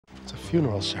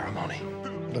funeral ceremony.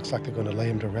 Looks like they're going to lay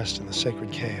him to rest in the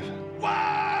sacred cave.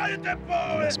 He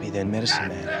must be their medicine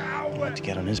man. I'd like to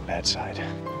get on his bad side.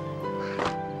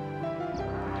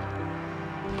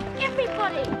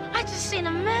 Everybody! I just seen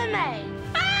a mermaid!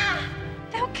 Ah!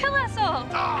 They'll kill us all!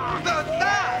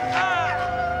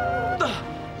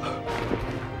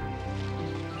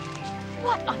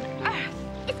 What on earth?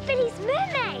 It's Billy's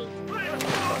mermaid!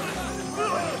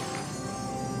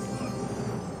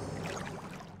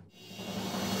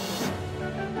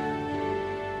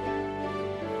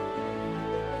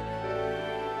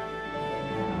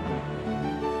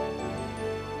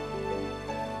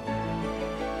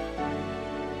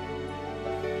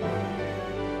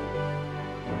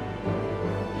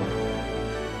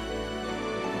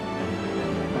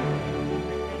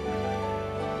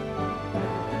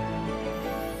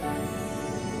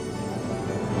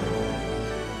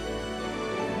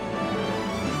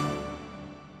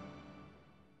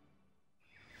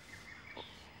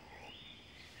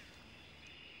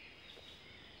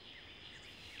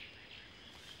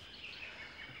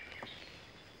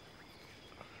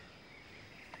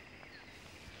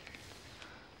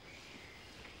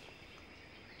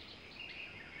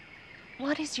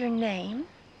 What is your name?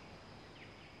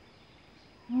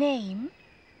 Name?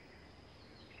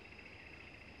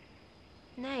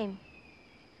 Name?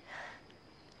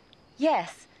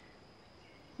 Yes.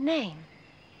 Name.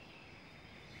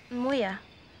 Moya.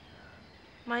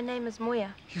 My name is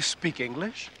Moya. You speak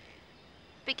English?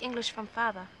 Speak English from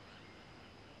father.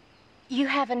 You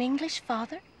have an English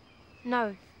father?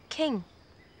 No, king.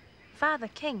 Father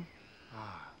king.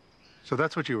 Ah, so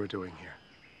that's what you were doing here,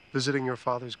 visiting your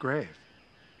father's grave.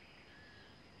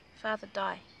 Father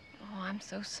died. Oh, I'm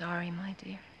so sorry, my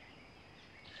dear.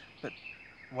 But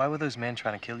why were those men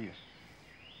trying to kill you?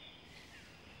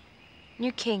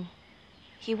 New king.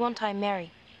 He want I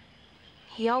marry.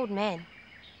 He old man.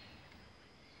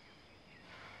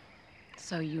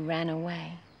 So you ran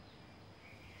away.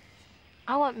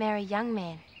 I want marry young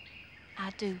man. I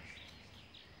do.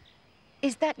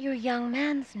 Is that your young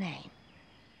man's name?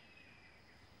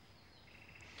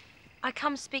 I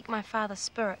come speak my father's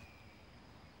spirit.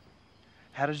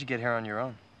 How did you get here on your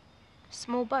own?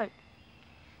 Small boat.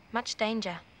 Much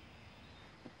danger.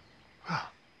 Well,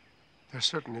 there's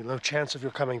certainly no chance of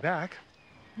your coming back.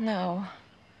 No.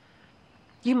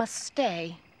 You must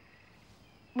stay.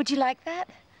 Would you like that?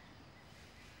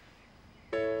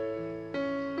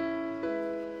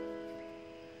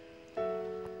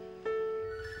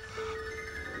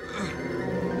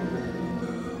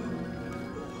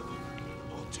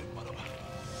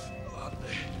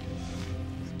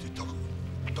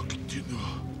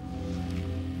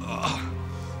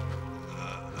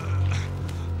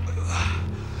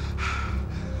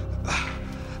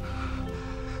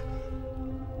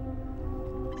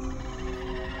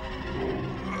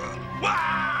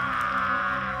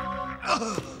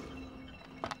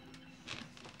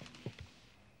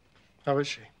 How is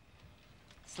she?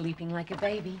 Sleeping like a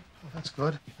baby. Well, that's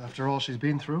good, after all she's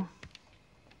been through.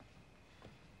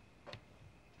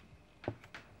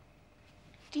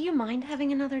 Do you mind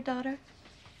having another daughter?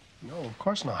 No, of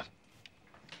course not.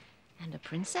 And a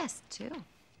princess, too.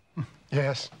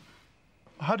 Yes.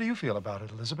 How do you feel about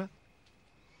it, Elizabeth?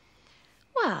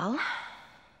 Well,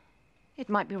 it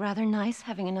might be rather nice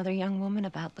having another young woman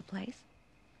about the place.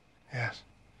 Yes.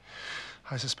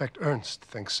 I suspect Ernst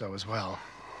thinks so as well.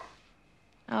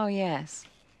 Oh, yes.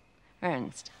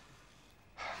 Ernst.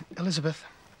 Elizabeth,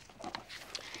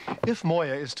 if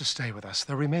Moya is to stay with us,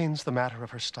 there remains the matter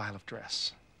of her style of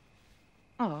dress.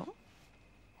 Oh?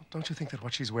 Don't you think that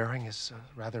what she's wearing is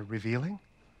rather revealing?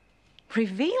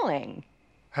 Revealing?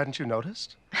 Hadn't you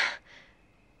noticed?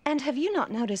 And have you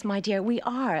not noticed, my dear, we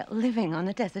are living on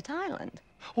a desert island?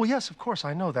 Well, yes, of course,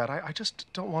 I know that. I just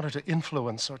don't want her to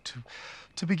influence or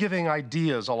to be giving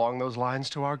ideas along those lines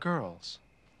to our girls.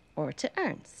 Or to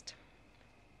Ernst.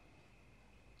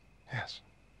 Yes.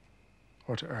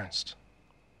 Or to Ernst.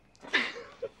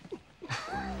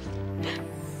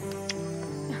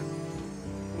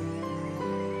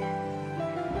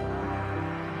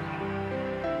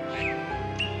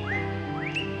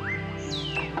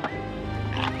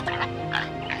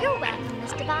 You're welcome,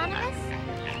 Mr. Barnabas.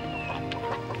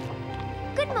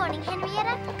 Good morning,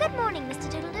 Henrietta. Good morning,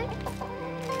 Mr. Doodledoo.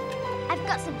 I've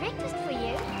got some breakfast for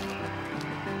you.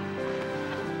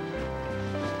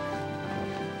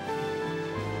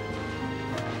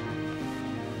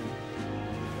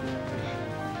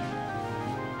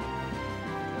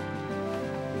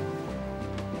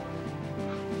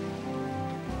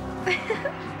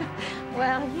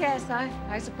 Well, yes,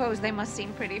 I suppose they must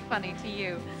seem pretty funny to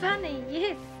you. Funny,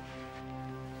 yes.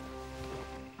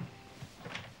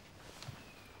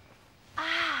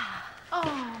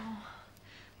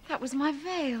 That was my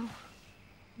veil.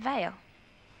 Veil?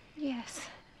 Yes.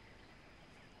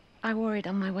 I wore it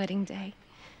on my wedding day.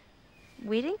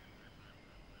 Wedding?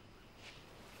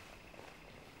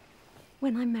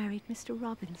 When I married Mr.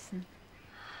 Robinson.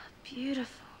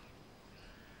 Beautiful.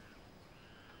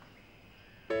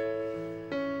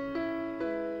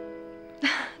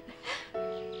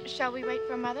 Shall we wait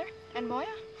for Mother and Moya?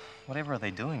 Whatever are they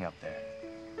doing up there?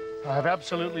 I have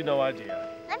absolutely no idea.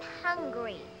 I'm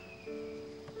hungry.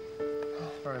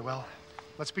 Oh, very well.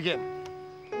 Let's begin.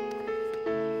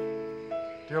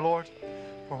 Dear Lord,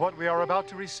 for what we are about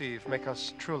to receive, make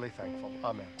us truly thankful.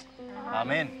 Amen.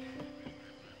 Amen.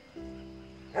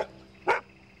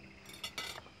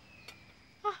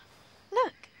 Oh,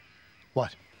 look.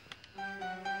 What?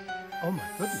 Oh, my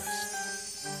goodness.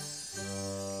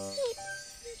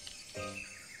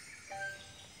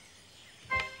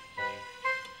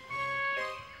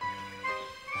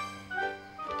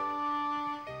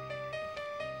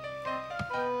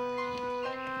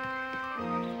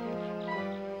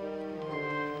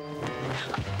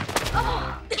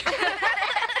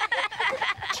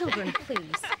 Children,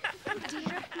 please. Oh,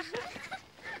 dear.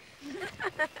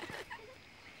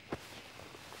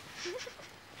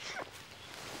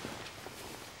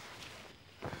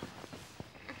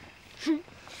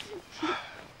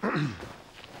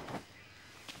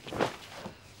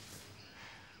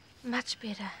 Much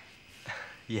better.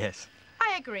 Yes.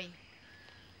 I agree.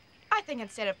 I think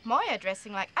instead of Moya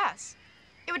dressing like us,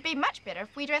 it would be much better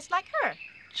if we dressed like her.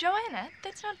 Joanna,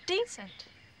 that's not decent.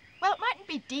 Well, it mightn't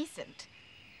be decent,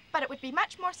 but it would be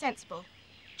much more sensible.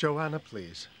 Joanna,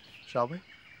 please. Shall we?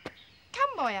 Come,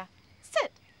 Moya.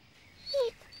 Sit.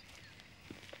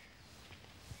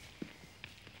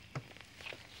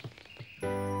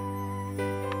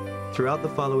 Throughout the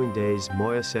following days,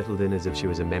 Moya settled in as if she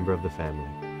was a member of the family,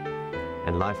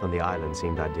 and life on the island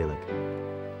seemed idyllic.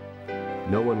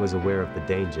 No one was aware of the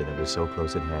danger that was so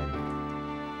close at hand.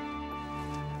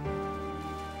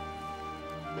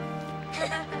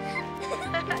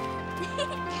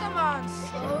 Come on,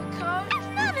 Slowcoat.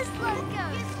 I'm not a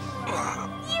Slowcoat.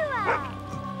 You are.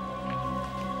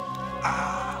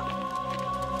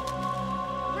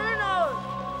 Bruno!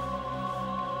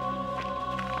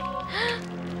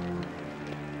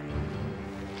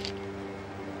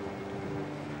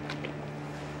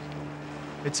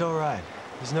 It's all right.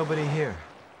 There's nobody here.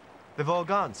 They've all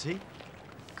gone, see?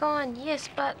 Gone, yes,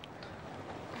 but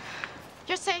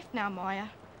You're safe now, Moya.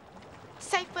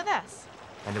 Safe with us.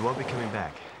 And they won't be coming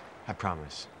back. I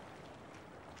promise.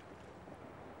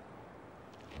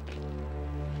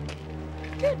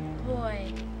 Good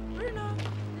boy. Bruno,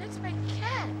 let's make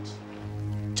catch.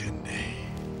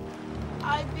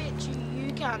 I bet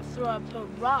you can't throw up a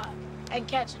rod and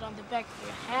catch it on the back of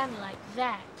your hand like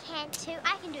that. Can too.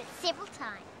 I can do it several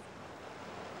times.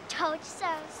 Told you so.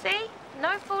 see?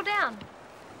 No fall down.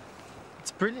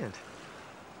 It's brilliant.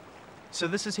 So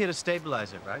this is here to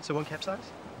stabilize it, right? So it won't capsize?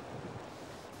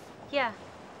 Yeah.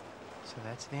 So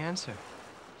that's the answer.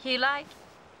 You like?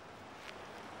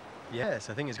 Yes,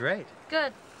 I think it's great.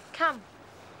 Good. Come.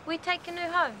 We take canoe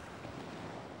home.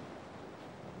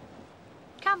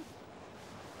 Come.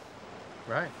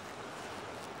 Right.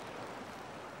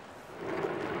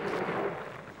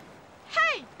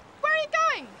 Hey! Where are you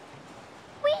going?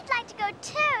 We'd like to go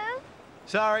too.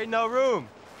 Sorry, no room.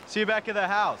 See you back at the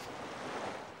house.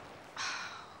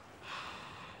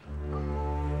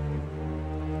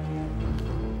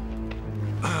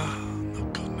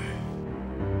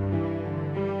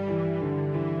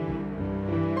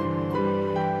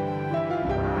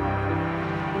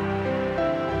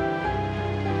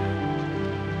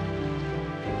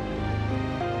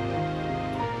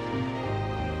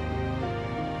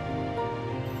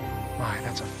 My,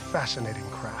 that's a fascinating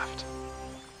craft.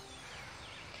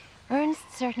 Ernst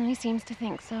certainly seems to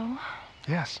think so.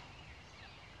 Yes.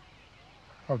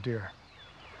 Oh, dear.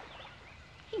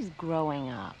 He's growing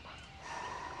up.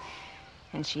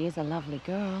 And she is a lovely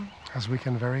girl. As we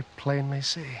can very plainly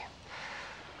see.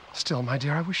 Still, my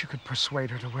dear, I wish you could persuade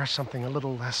her to wear something a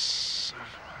little less...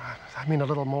 I mean, a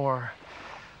little more...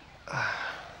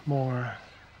 more...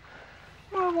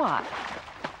 Or what?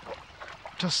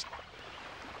 Just...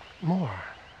 more.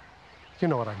 You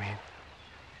know what I mean.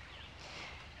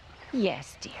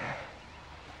 Yes, dear.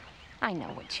 I know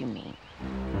what you mean.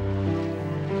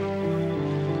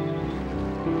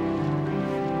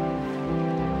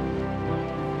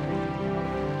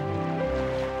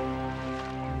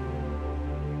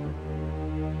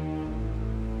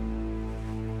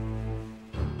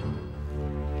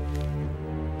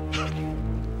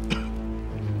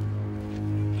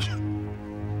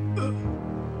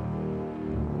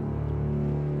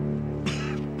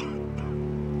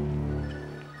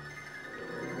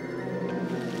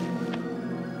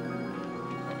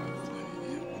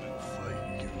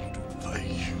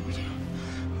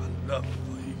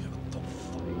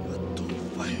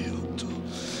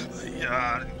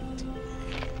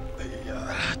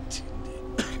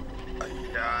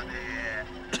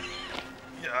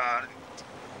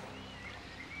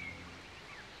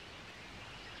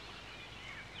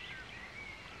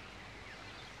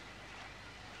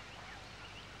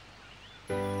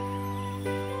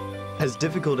 As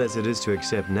difficult as it is to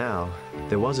accept now,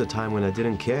 there was a time when I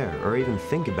didn't care or even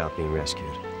think about being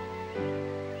rescued.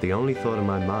 The only thought in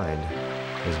my mind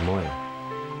was Moya.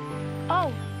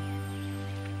 Oh.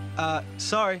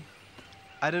 Sorry.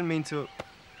 I didn't mean to...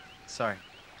 Sorry.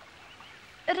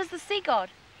 It is the sea god.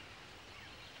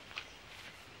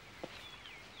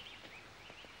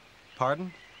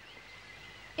 Pardon?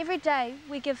 Every day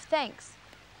we give thanks.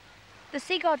 The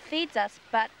sea god feeds us,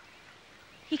 but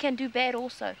he can do bad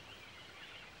also.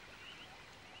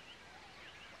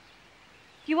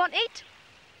 You want eat?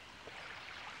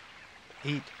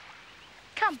 Eat.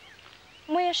 Come.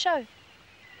 Moya show.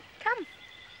 Come.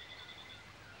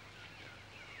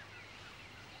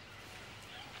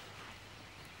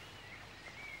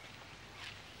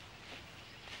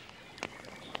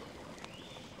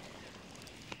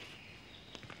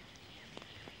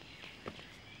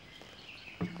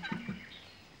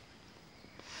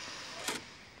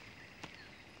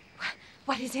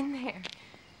 What is in there?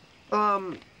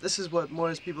 This is what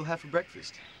Moya's people have for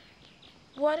breakfast.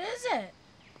 What is it?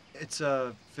 It's,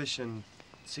 fish and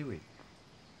seaweed.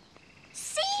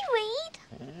 Seaweed?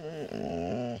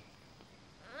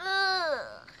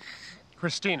 Ugh.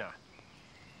 Christina.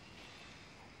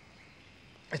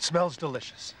 It smells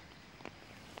delicious.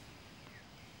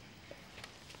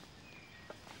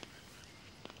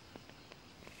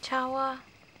 Chawa.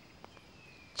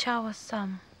 Chawa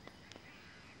some.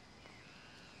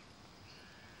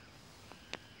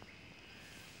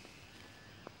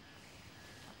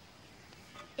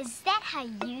 Is that how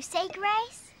you say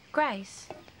grace? Grace.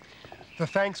 The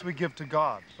thanks we give to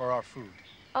God for our food.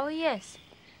 Oh, yes.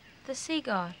 The sea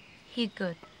god. He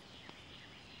good.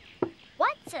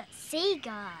 What's a sea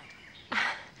god?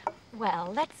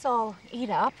 Well, let's all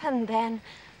eat up, and then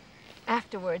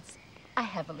afterwards, I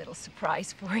have a little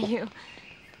surprise for you.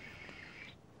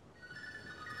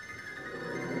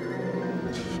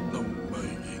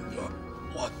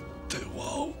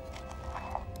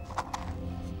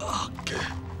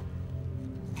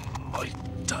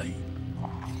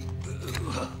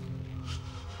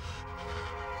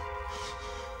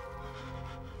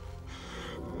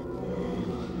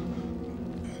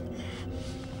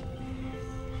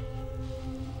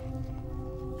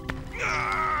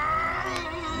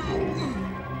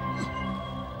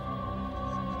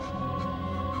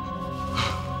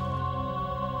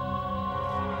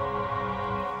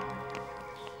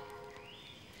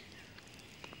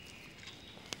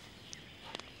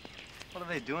 What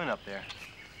are they doing up there?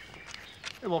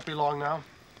 It won't be long now.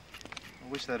 I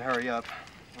wish they'd hurry up.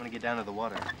 I want to get down to the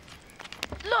water.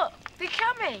 Look, they're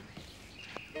coming.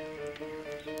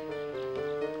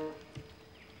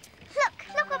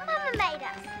 Look what Mama made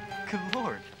us. Good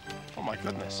Lord. Oh, my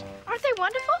goodness. Aren't they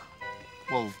wonderful?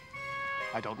 Well,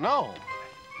 I don't know.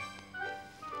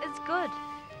 It's good.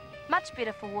 Much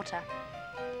better for water.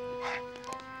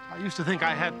 I used to think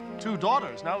I had 2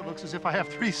 daughters. Now it looks as if I have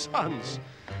 3 sons.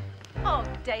 Oh,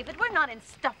 David, we're not in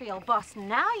stuffy old Boston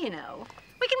now, you know.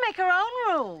 We can make our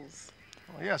own rules.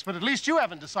 Well, yes, but at least you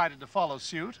haven't decided to follow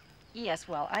suit. Yes,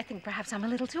 well, I think perhaps I'm a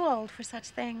little too old for such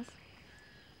things.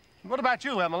 What about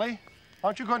you, Emily?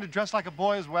 Aren't you going to dress like a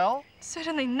boy as well?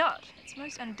 Certainly not. It's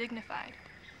most undignified.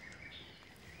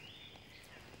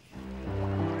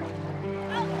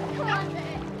 Oh, come on.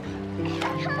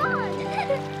 Come on.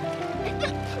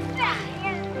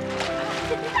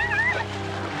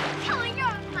 Come on, you're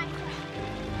on my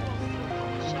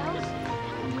Shells?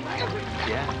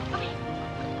 Yeah.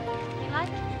 You like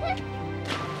it?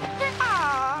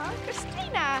 Aw,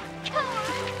 Christina. Come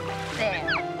on.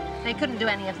 There. They couldn't do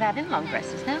any of that in long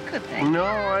dresses now, could they? No,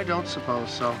 I don't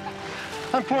suppose so.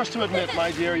 I'm forced to admit,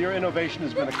 my dear, your innovation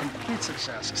has been a complete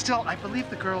success. Still, I believe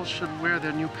the girls should wear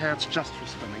their new pants just for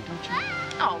swimming, don't you?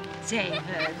 Oh,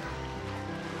 David.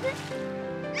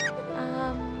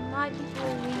 Night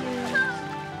before we use.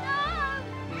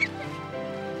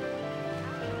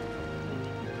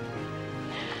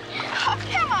 Oh,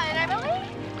 come on, Emily.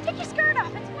 Take your skirt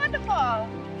off. It's wonderful.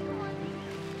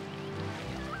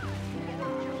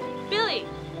 Billy!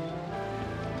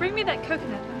 Bring me that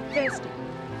coconut. I'm thirsty.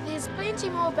 There's plenty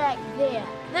more back there.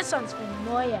 This one's for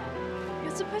Moya.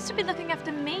 You're supposed to be looking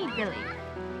after me, Billy.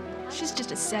 She's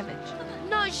just a savage.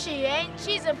 No, she ain't.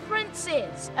 She's a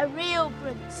princess. A real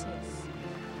princess.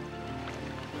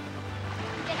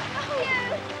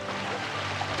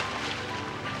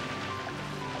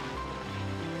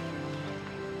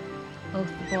 Both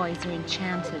the boys are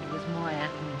enchanted with Moya.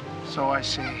 So I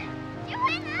see.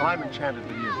 Well, I'm enchanted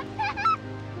with you.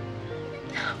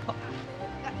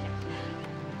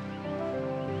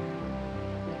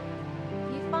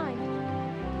 You find?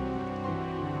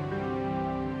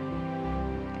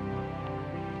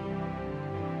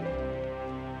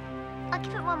 I'll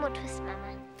give it one more twist,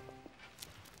 Mama.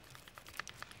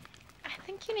 I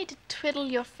think you need to twiddle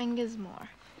your fingers more.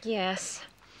 Yes.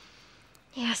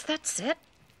 Yes, that's it.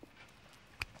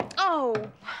 Oh.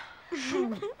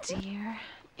 Oh, dear.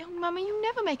 Oh, Mummy, you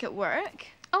never make it work.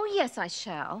 Oh, yes, I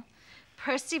shall.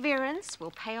 Perseverance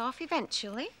will pay off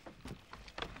eventually.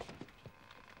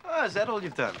 Oh, is that all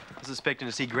you've done? I was expecting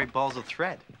to see great balls of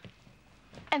thread.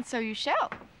 And so you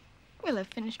shall. We'll have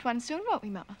finished one soon, won't we,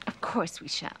 Mama? Of course we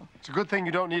shall. It's a good thing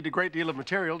you don't need a great deal of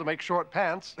material to make short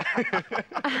pants.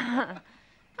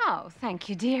 Oh, thank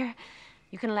you, dear.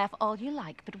 You can laugh all you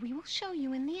like, but we will show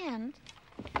you in the end.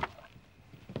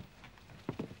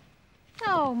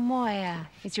 Oh, Moya,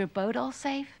 is your boat all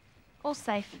safe? All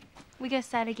safe. We go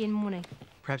sail again morning.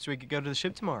 Perhaps we could go to the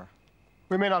ship tomorrow.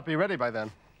 We may not be ready by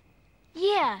then.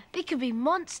 Yeah, they could be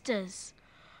monsters.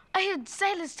 I heard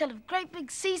sailors tell of great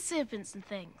big sea serpents and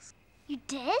things. You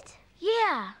did?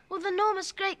 Yeah, with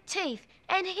enormous great teeth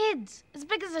and heads as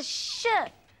big as a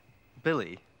ship.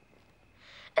 Billy?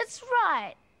 It's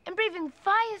right. And breathing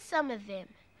fire, some of them.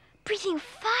 Breathing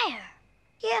fire?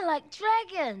 Yeah, like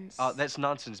dragons. Oh, that's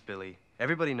nonsense, Billy.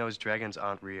 Everybody knows dragons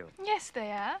aren't real. Yes,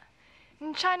 they are.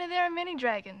 In China, there are many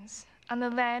dragons, on the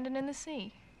land and in the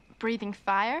sea. Breathing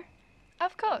fire?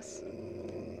 Of course.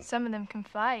 Some of them can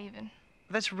fly, even.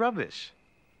 That's rubbish.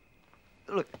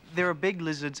 Look, there are big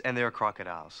lizards and there are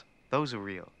crocodiles. Those are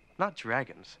real, not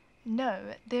dragons. No,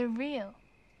 they're real.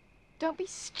 Don't be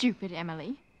stupid,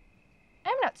 Emily.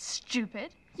 I'm not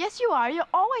stupid. Yes, you are. You're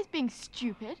always being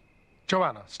stupid.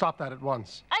 Joanna, stop that at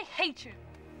once. I hate you.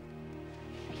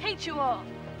 I hate you all.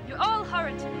 You're all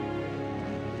horrid to me.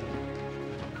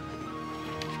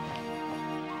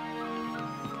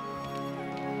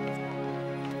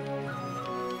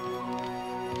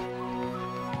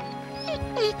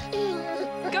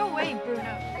 Go away,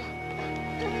 Bruno.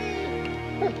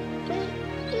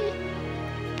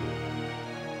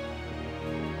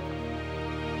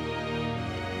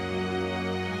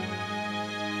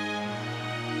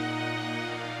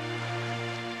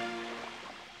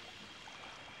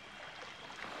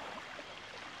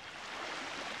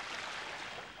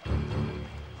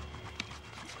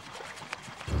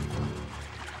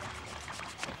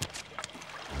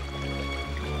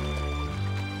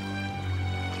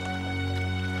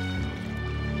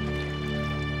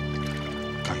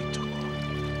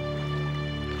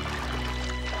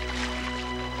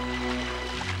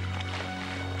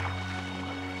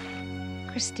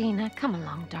 Christina, come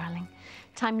along, darling.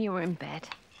 Time you were in bed.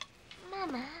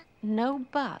 Mama. No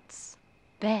buts.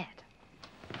 Bed.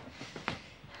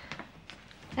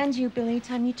 And you, Billy,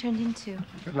 time you turned in too.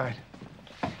 Good night.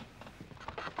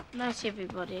 Night,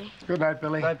 everybody. Good night,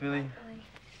 Billy. Good night, Billy.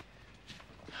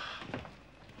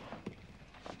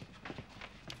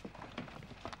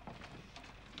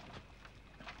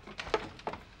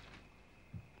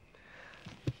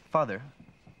 Father,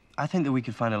 I think that we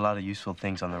could find a lot of useful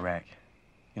things on the wreck.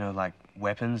 You know, like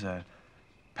weapons,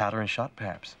 powder and shot,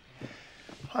 perhaps.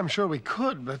 I'm sure we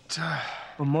could, but...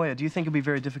 Well, Moya, do you think it'd be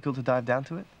very difficult to dive down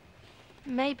to it?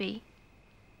 Maybe.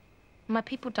 My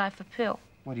people dive for pearl.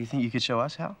 What, do you think you could show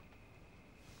us how?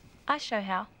 I show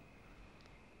how.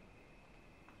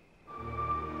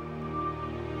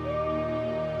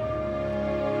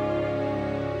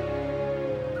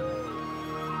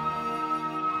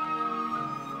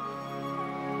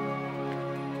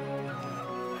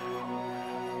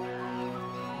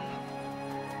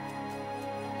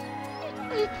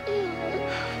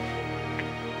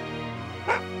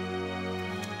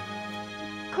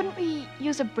 Couldn't we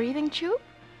use a breathing tube?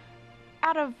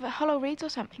 Out of hollow reeds or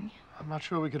something? I'm not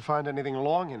sure we could find anything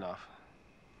long enough.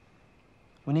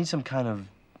 We need some kind of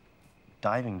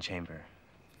diving chamber.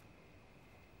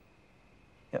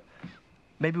 Yeah,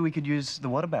 maybe we could use the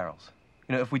water barrels.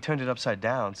 You know, if we turned it upside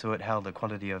down so it held a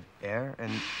quantity of air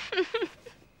and...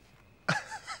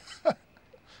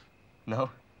 No?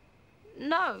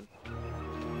 No.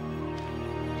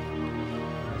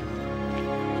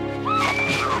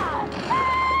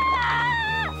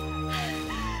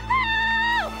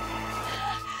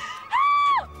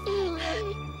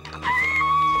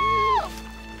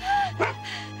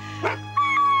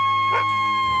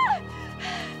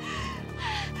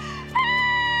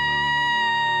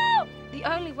 The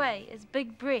only way is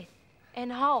big breath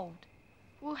and hold.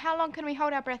 Well, how long can we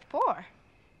hold our breath for?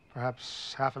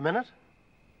 Perhaps half a minute?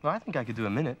 Well, I think I could do a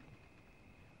minute.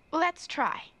 Well, let's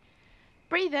try.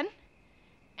 Breathe in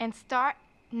and start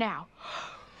now.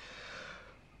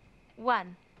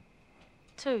 1,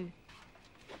 2,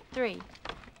 3,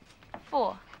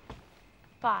 4,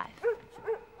 5,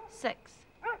 6.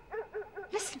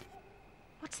 Listen.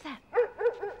 What's that?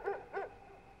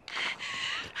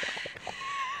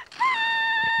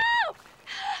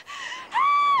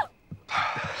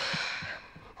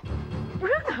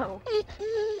 Bruno!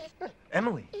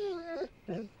 Emily.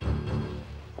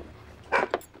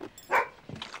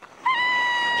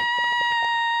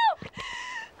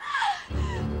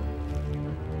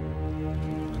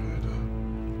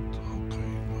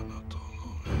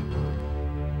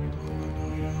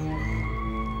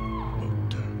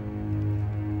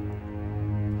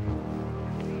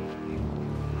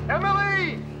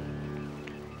 Emily!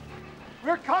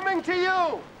 We're coming to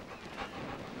you!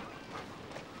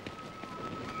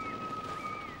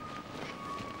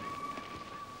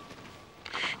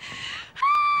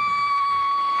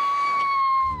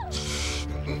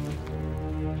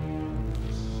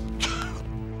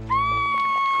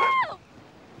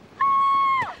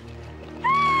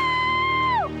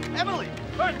 Emily!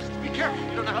 Ernst, be careful.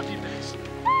 You don't know how deep it is.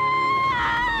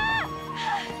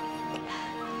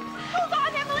 Hold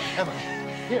on, Emily! Emily,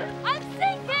 here. I'm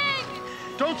sinking!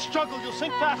 Don't struggle. You'll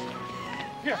sink faster.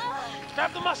 Here,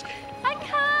 grab the musket. I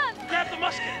can't! Grab the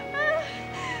musket.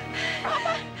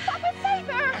 Papa, save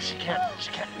her! She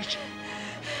can't reach it.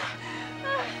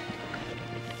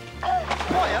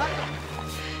 Moya!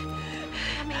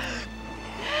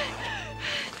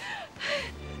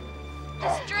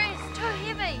 Distress, too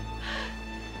heavy.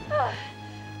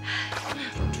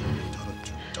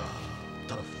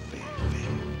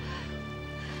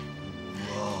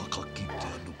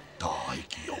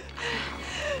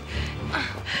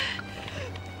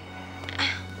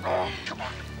 Come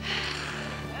on.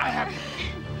 I have you.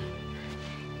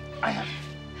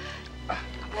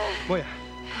 Moya.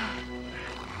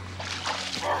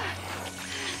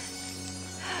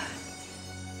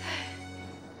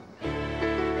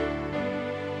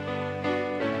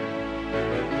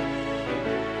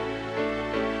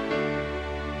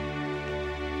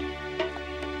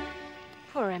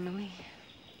 Poor Emily.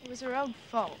 It was her own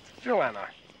fault. Joanna.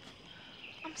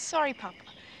 I'm sorry, Papa.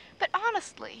 But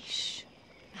honestly, Shh.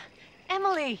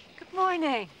 Emily, good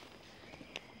morning.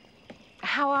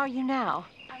 How are you now?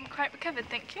 I'm quite recovered,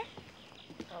 thank you.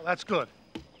 Oh, that's good.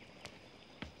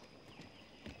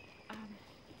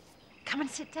 Come and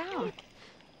sit down.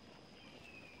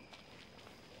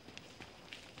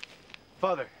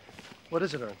 Father, what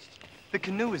is it, Ernst? The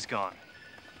canoe is gone.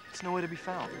 It's nowhere to be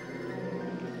found.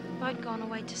 Boat gone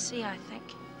away to sea, I think.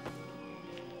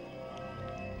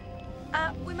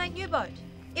 We make new boat.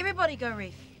 Everybody go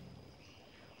reef.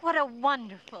 What a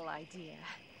wonderful idea.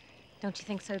 Don't you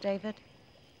think so, David?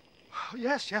 Oh,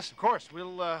 yes, of course.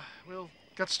 We'll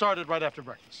get started right after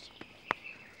breakfast.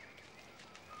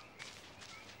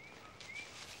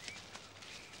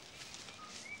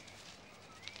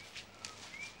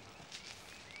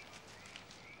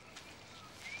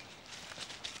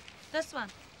 This one.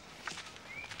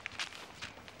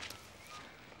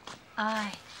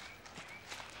 Aye.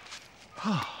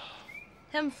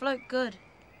 Him float good.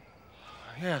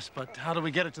 Yes, but how do we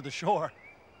get it to the shore?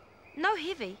 No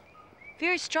heavy.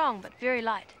 Very strong, but very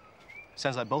light.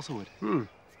 Sounds like balsa wood.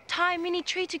 Tie many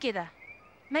tree together.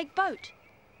 Make boat.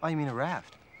 Oh, you mean a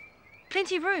raft?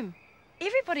 Plenty room.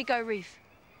 Everybody go reef.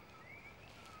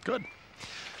 Good.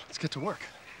 Let's get to work.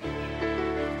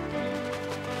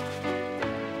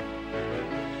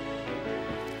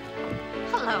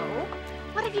 Hello.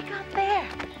 What have you got there?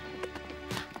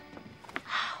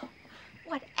 Oh,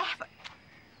 whatever.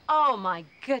 Oh, my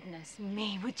goodness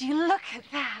me. Would you look at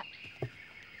that?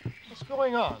 What's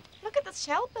going on? look at the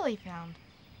shell Billy found.